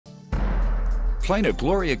Plaintiff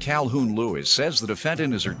Gloria Calhoun Lewis says the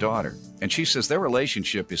defendant is her daughter, and she says their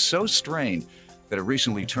relationship is so strained that it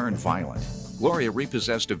recently turned violent. Gloria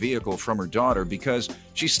repossessed a vehicle from her daughter because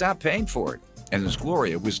she stopped paying for it. And as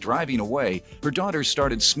Gloria was driving away, her daughter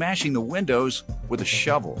started smashing the windows with a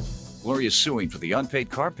shovel. Gloria is suing for the unpaid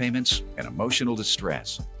car payments and emotional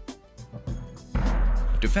distress.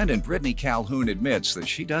 Defendant Brittany Calhoun admits that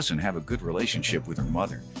she doesn't have a good relationship with her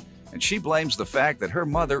mother, and she blames the fact that her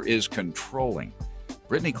mother is controlling.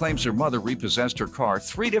 Brittany claims her mother repossessed her car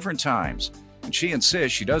 3 different times, and she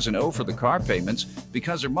insists she doesn't owe for the car payments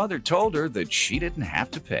because her mother told her that she didn't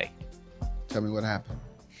have to pay. Tell me what happened.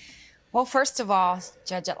 Well, first of all,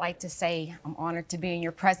 Judge, I'd like to say I'm honored to be in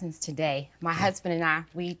your presence today. My husband and I,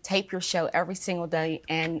 we tape your show every single day,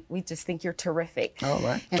 and we just think you're terrific. All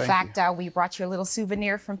right. In fact, we brought you a little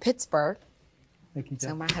souvenir from Pittsburgh. Thank you, Judge.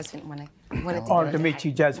 So my husband wanted to Honored to meet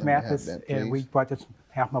you, Judge Mathis. And we brought this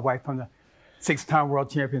half my wife from the 6-time world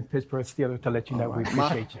champion Pittsburgh Steelers to let you know we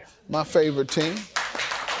appreciate you. My favorite team.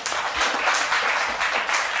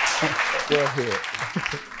 Go ahead.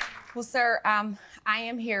 Well, sir, I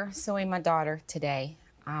am here suing my daughter today.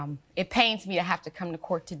 It pains me to have to come to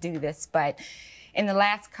court to do this, but in the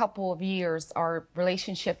last couple of years, our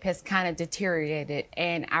relationship has kind of deteriorated,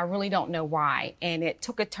 and I really don't know why. And it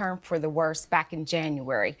took a turn for the worse back in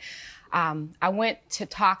January. I went to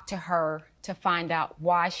talk to her to find out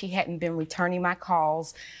why she hadn't been returning my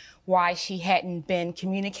calls, why she hadn't been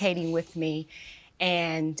communicating with me,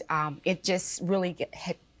 and it just really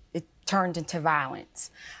it turned into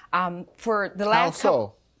violence. For the last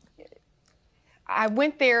couple, I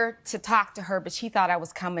went there to talk to her, but she thought I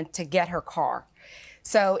was coming to get her car.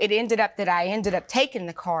 So it ended up that I ended up taking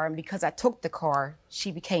the car, and because I took the car,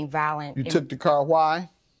 she became violent. You took the car, why?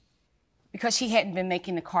 Because she hadn't been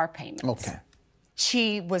making the car payments. Okay.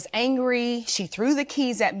 She was angry. She threw the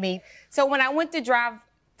keys at me. So when I went to drive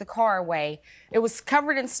the car away, it was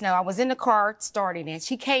covered in snow. I was in the car starting it.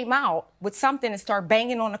 She came out with something and started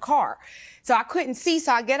banging on the car. So I couldn't see,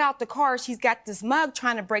 so I get out the car. She's got this mug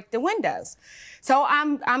trying to break the windows. So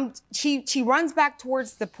she runs back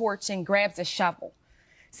towards the porch and grabs a shovel.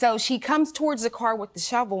 So she comes towards the car with the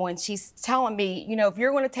shovel, and she's telling me, you know, if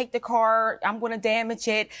you're going to take the car, I'm going to damage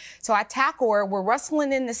it. So I tackle her. We're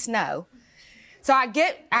rustling in the snow. So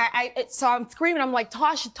so I'm screaming. I'm like,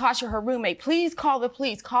 Tasha, her roommate, please call the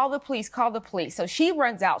police, call the police, call the police. So she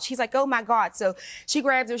runs out. She's like, oh my God. So she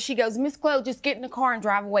grabs her. She goes, Miss Chloe, just get in the car and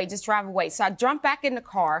drive away. Just drive away. So I jump back in the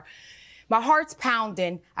car. My heart's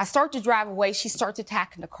pounding. I start to drive away. She starts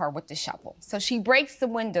attacking the car with the shovel. So she breaks the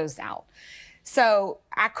windows out. So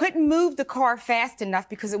I couldn't move the car fast enough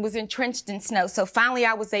because it was entrenched in snow. So finally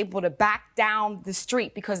I was able to back down the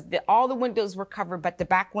street because all the windows were covered, but the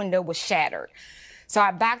back window was shattered. So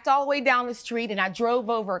I backed all the way down the street, and I drove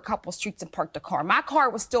over a couple streets and parked the car. My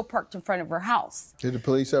car was still parked in front of her house. Did the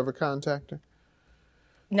police ever contact her?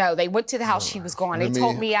 No, they went to the house she was going. They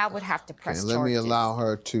told me I would have to press charges. Let me allow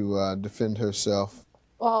her to defend herself.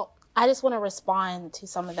 Well, I just want to respond to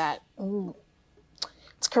some of that.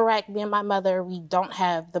 It's correct. Me and my mother, we don't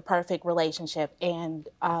have the perfect relationship. And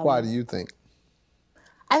why do you think?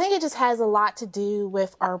 I think it just has a lot to do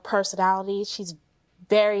with our personality. She's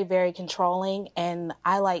very, very controlling, and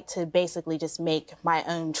I like to basically just make my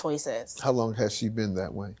own choices. How long has she been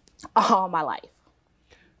that way? All my life. Okay.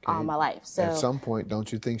 All my life. So at some point,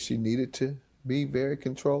 don't you think she needed to be very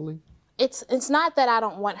controlling? It's not that I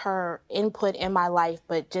don't want her input in my life,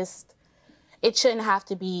 but just it shouldn't have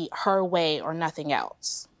to be her way or nothing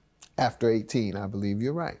else. After 18, I believe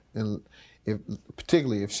you're right. And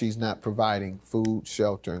particularly if she's not providing food,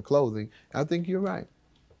 shelter, and clothing, I think you're right.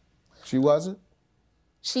 She wasn't?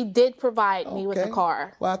 She did provide me with a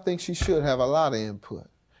car. Well, I think she should have a lot of input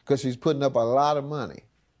because she's putting up a lot of money.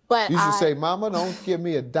 But you should say, Mama, don't give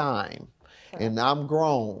me a dime, and I'm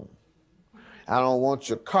grown. I don't want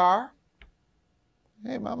your car.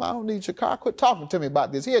 Hey, Mama, I don't need your car. Quit talking to me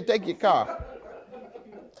about this. Here, take your car.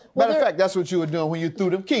 Matter of fact, that's what you were doing when you threw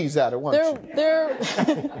them keys at her, weren't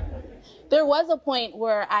you? There was a point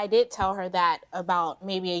where I did tell her that about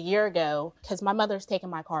maybe a year ago, because my mother's taken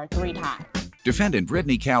my car 3 times. Defendant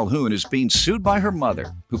Brittany Calhoun is being sued by her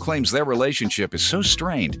mother, who claims their relationship is so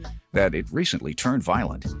strained that it recently turned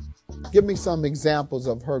violent. Give me some examples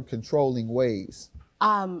of her controlling ways.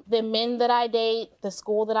 The men that I date, the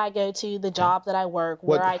school that I go to, the job that I work,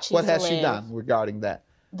 where I choose to live. What has she done regarding that?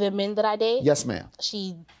 The men that I date? Yes, ma'am.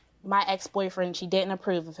 My ex-boyfriend, she didn't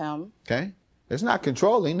approve of him. Okay. It's not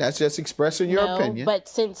controlling. That's just expressing your opinion. But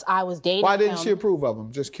since I was dating him. Why didn't she approve of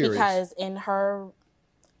him? Just curious. Because in her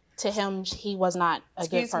to him, he was not a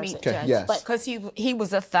good person. Okay, yes. But because he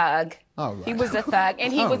was a thug. All right. He was a thug,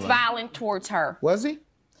 and he was violent towards her. Was he?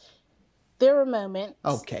 there were moments.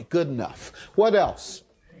 Okay, good enough. What else?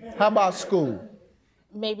 How about school?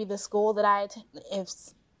 Maybe the school that I attend, if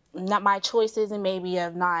not my choices, and maybe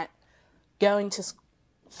of not going to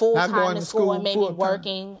full time to school and maybe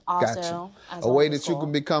working also. Gotcha. A way that you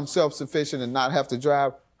can become self-sufficient and not have to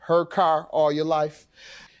drive her car all your life.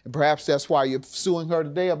 And perhaps that's why you're suing her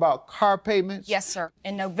today about car payments? Yes, sir.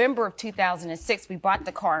 In November of 2006, we bought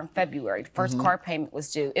the car in February. The first car payment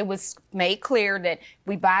was due. It was made clear that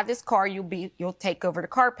we buy this car, you'll take over the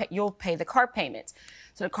car, you'll pay the car payments.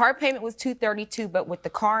 So the car payment was $232, but with the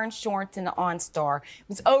car insurance and the OnStar, it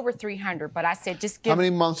was over $300. But I said, just give. How many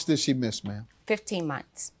months did she miss, ma'am? 15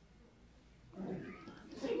 months.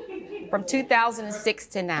 From 2006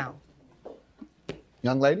 to now.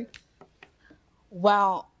 Young lady?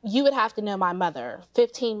 Well, you would have to know my mother.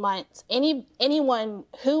 15 months. Anyone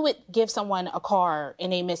who would give someone a car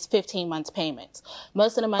and they miss 15 months payments.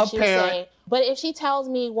 Most of the months she would say, but if she tells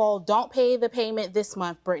me, well, don't pay the payment this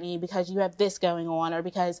month, Brittany, because you have this going on, or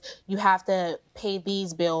because you have to pay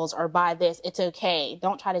these bills or buy this, it's okay.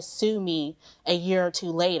 Don't try to sue me a year or two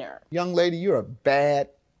later. Young lady, you're a bad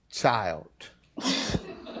child.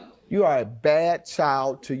 You are a bad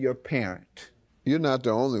child to your parent. You're not the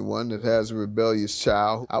only one that has a rebellious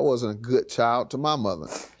child. I wasn't a good child to my mother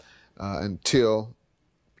until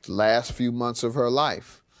the last few months of her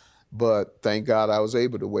life. But thank God I was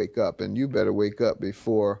able to wake up, and you better wake up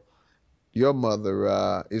before your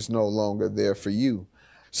mother is no longer there for you.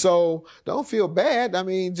 So don't feel bad. I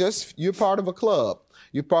mean, just you're part of a club.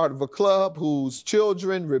 You're part of a club whose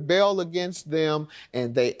children rebel against them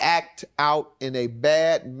and they act out in a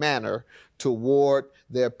bad manner toward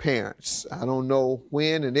their parents. I don't know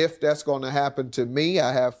when and if that's going to happen to me.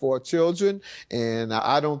 I have 4 children, and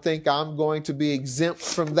I don't think I'm going to be exempt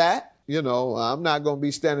from that. You know, I'm not going to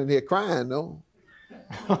be standing here crying, though.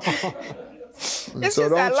 It's so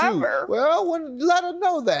just I love her. Well, let her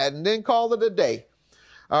know that and then call it a day.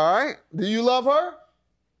 All right? Do you love her?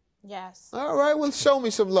 Yes. All right, well, show me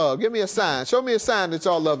some love. Give me a sign. Show me a sign that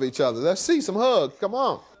y'all love each other. Let's see some hugs. Come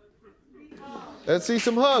on. Let's see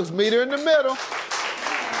some hugs. Meet her in the middle.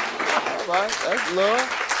 All right, that's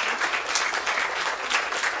love.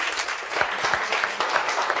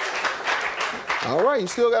 All right, you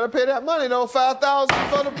still got to pay that money, though, $5,000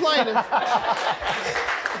 for the plaintiff.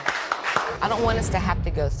 I don't want us to have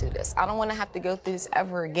to go through this. I don't want to have to go through this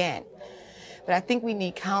ever again. But I think we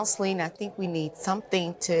need counseling. I think we need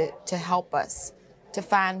something to help us to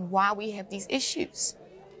find why we have these issues.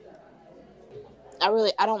 I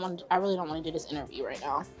really don't want to do this interview right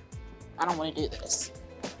now. I don't want to do this.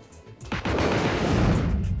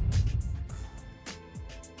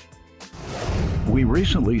 We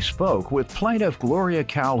recently spoke with plaintiff Gloria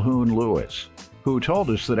Calhoun Lewis, who told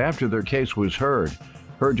us that after their case was heard,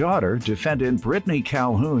 her daughter, defendant Brittany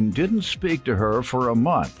Calhoun, didn't speak to her for a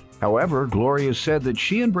month. However, Gloria said that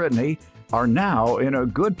she and Brittany are now in a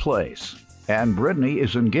good place, and Brittany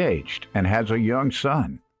is engaged and has a young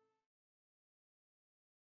son.